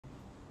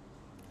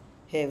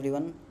Hey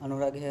everyone,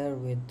 Anurag here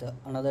with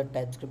another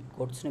TypeScript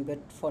code snippet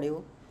for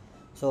you.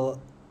 So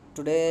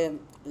today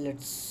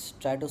let's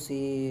try to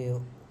see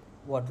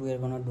what we are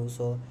gonna do.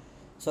 So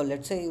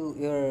let's say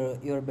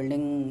you're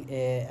building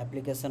a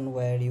application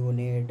where you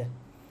need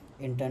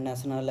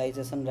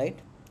internationalization, right?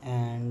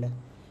 And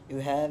you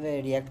have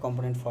a React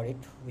component for it,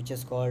 which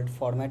is called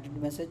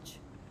formatted message.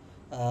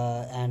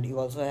 And you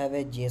also have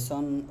a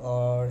JSON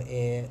or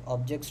a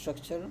object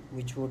structure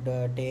which would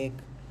take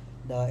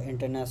the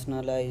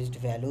internationalized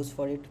values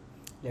for it.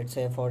 Let's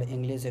say for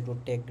English it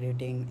would take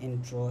greeting,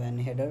 intro and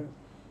header,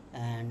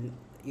 and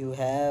you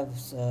have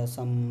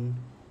some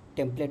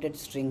templated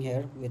string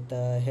here with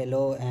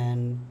hello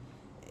and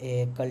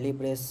a curly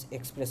brace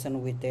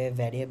expression with a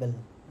variable,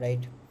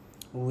 right,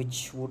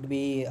 which would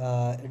be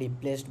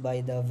replaced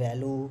by the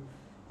value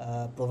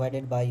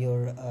provided by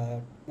your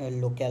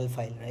local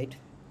file, right?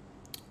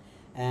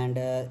 And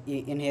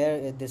in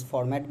here this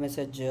format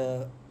message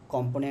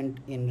component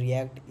in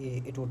React,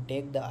 it would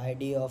take the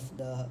ID of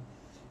the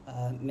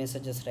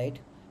messages, right?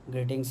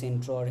 Greetings,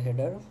 intro or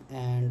header,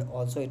 and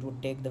also it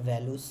would take the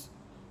values.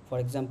 For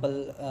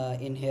example,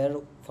 in here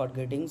for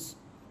greetings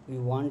we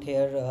want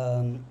here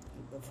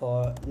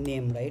for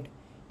name, right?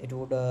 It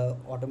would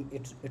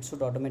it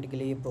should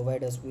automatically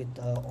provide us with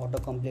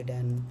autocomplete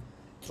and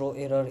throw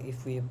error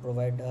if we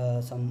provide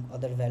some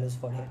other values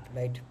for it,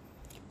 right?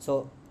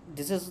 So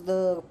this is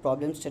the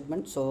problem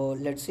statement. So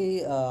let's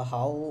see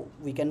how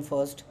we can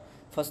first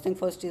thing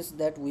first is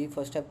that we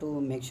first have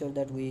to make sure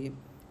that we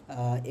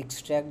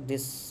extract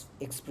this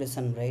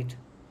expression, right?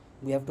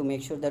 We have to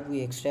make sure that we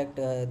extract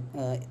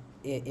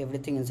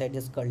everything inside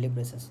this curly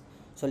braces.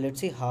 So let's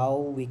see how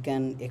we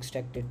can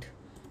extract it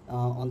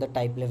on the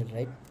type level,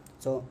 right?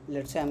 So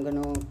let's say I'm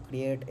going to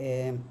create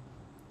a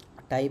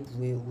type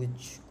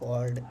which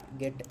called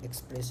get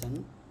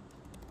expression,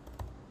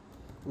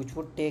 which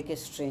would take a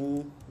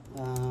string,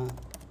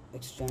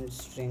 extend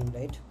string,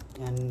 right?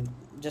 And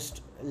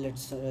just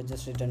let's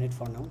just return it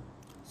for now.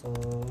 So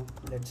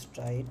let's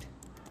try it,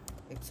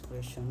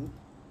 expression.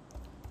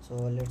 So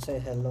let's say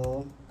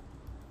hello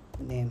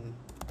name.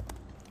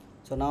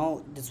 So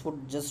now this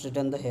would just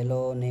return the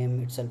hello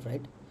name itself,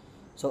 right?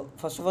 So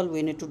first of all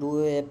we need to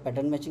do a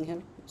pattern matching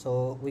here.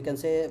 So we can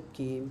say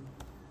key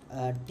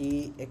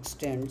t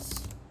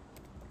extends.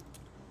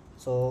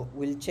 So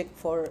we'll check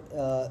for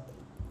a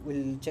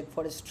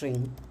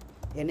string,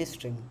 any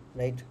string,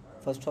 right?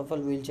 First of all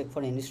we'll check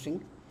for any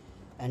string,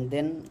 and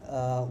then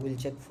we'll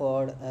check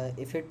for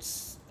if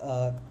it's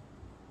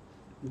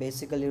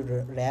basically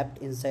wrapped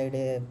inside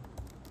a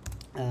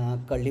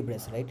curly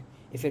brace, right?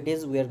 If it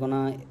is, we are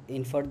gonna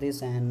infer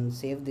this and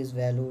save this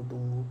value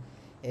to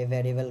a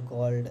variable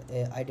called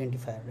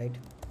identifier, right?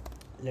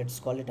 Let's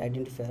call it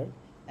identifier,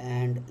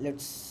 and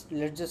let's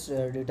just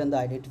return the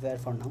identifier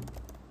for now.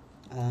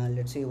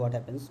 Let's see what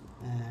happens.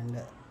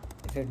 And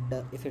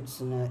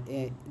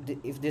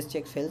if this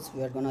check fails,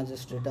 we are gonna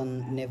just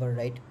return never,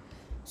 right?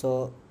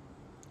 So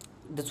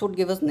this would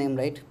give us name,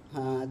 right?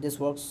 This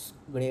works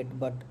great,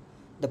 but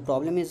the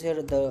problem is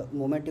here, the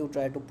moment you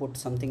try to put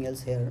something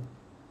else here,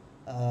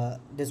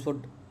 this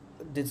would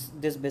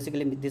this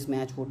basically this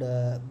match would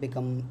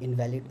become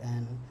invalid,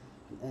 and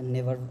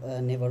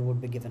never would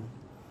be given.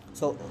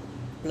 So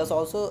plus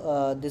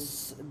also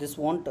this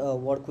won't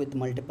work with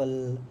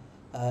multiple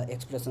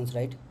expressions,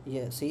 right?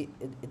 Yeah, see,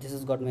 this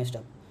has got messed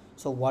up.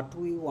 So what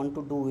we want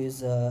to do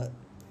is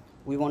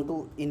we want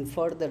to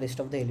infer the rest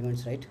of the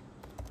elements, right?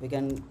 We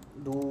can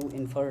do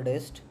infer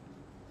rest.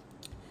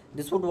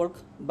 This would work,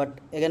 but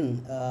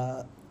again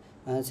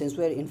since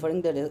we are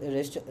inferring the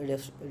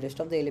rest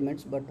of the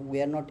elements, but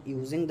we are not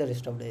using the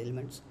rest of the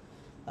elements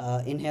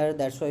in here,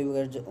 that's why we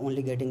are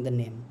only getting the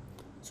name.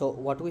 So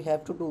what we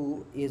have to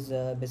do is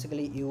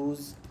basically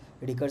use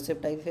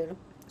recursive type here.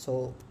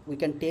 So we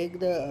can take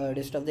the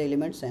rest of the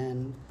elements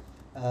and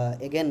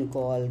again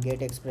call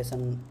get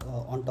expression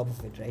on top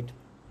of it, right?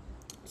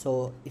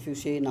 So if you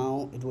see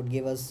now, it would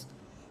give us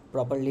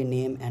properly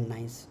name and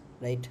nice,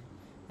 right?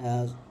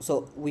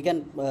 So we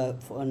can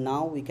for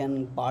now we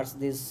can parse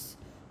this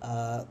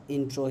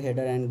intro,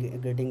 header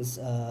and greetings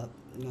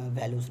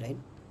values, right?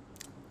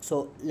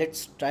 So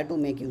let's try to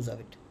make use of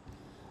it.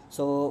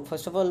 So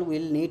first of all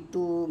we'll need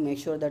to make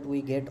sure that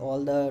we get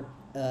all the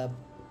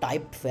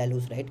typed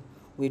values, right?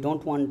 We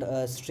don't want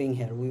a string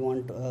here, we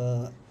want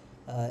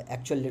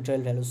actual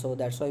literal values. So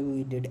that's why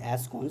we did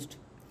as const.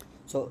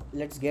 So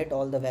let's get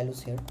all the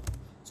values here.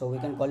 So we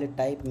can call it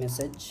type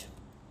message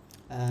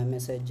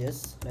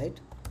messages, right?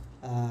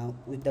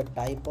 With the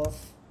type of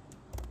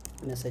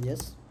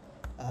messages,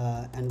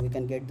 and we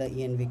can get the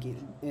env key.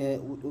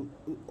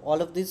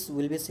 All of this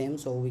will be same,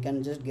 so we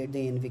can just get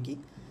the env key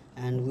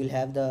and we'll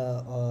have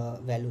the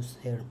values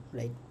here,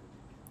 right?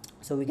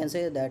 So we can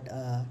say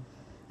that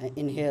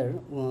in here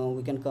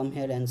we can come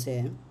here and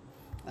say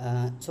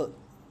so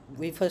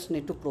we first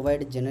need to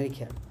provide a generic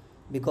here,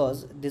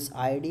 because this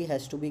id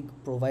has to be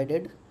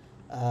provided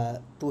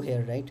to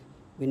here, right?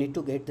 We need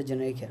to get the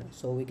generic here.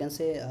 So we can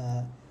say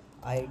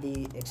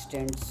id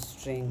extends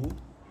string,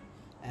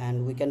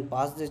 and we can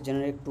pass this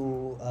generic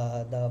to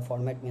the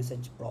format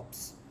message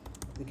props,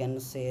 we can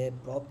say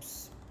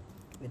props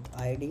with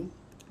id,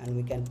 and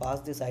we can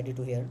pass this id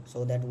to here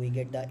so that we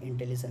get the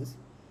intelligence.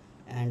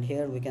 And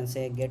here we can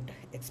say get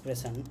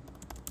expression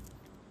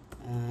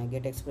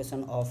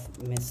of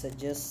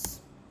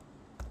messages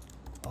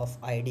of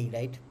id,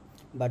 right?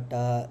 But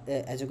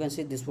as you can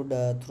see, this would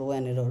throw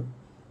an error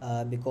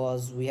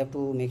because we have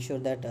to make sure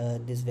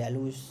that these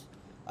values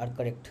are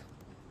correct.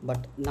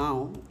 But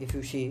now if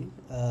you see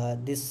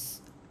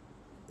this,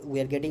 we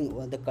are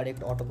getting the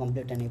correct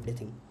autocomplete and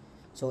everything.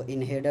 So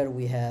in header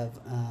we have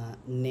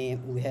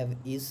name, we have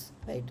is,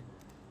 right?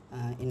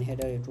 In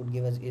header it would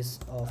give us is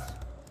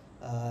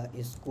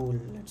school,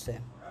 let's say.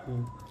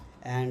 Hmm.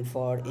 And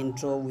for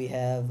intro we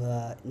have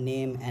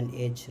name and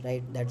age,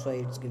 right? That's why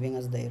it's giving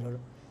us the error,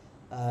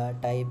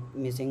 type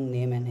missing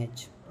name and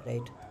age,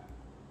 right?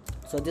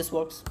 So this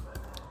works.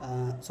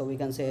 So we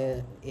can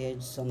say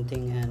age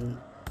something and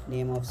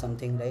name of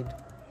something, right?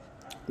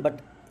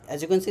 But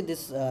as you can see,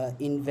 this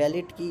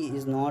invalid key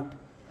is not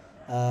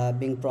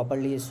being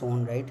properly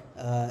shown, right?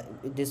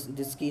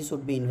 This key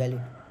should be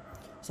invalid.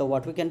 So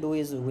what we can do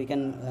is we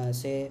can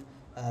say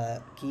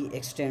key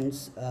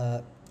extends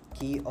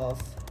key of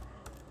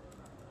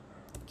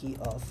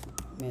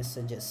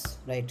messages,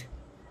 right?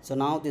 So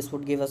now this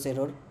would give us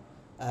error,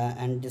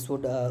 and this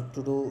would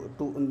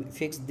to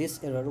fix this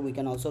error, we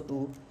can also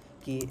do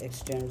key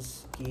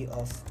extends key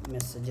of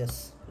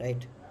messages,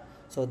 right?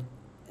 So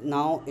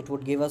now it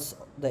would give us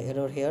the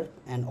error here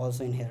and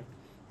also in here,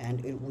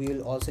 and we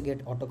will also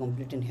get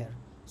autocomplete in here.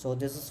 So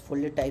this is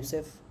fully type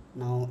safe.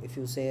 Now if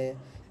you say,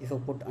 if you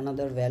put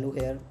another value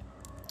here,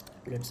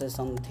 let's say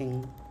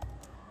something,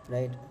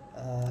 right?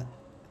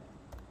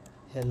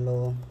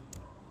 Hello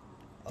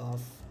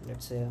of,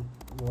 let's say,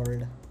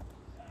 world,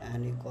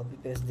 and you copy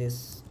paste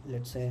this,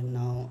 let's say.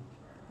 Now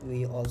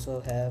we will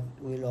also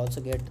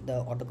get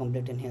the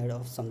autocomplete in here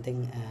of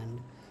something, and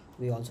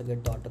we also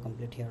get the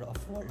autocomplete here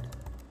of world.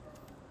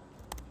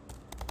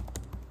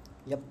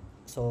 Yep.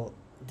 So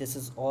this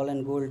is all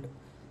and good.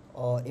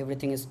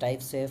 Everything is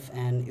type safe,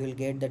 and you will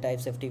get the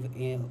type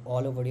safety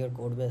all over your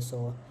code base.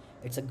 So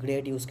it's a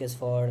great use case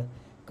for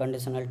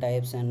conditional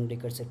types and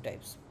recursive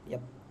types.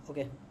 Yep.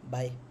 Okay,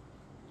 bye.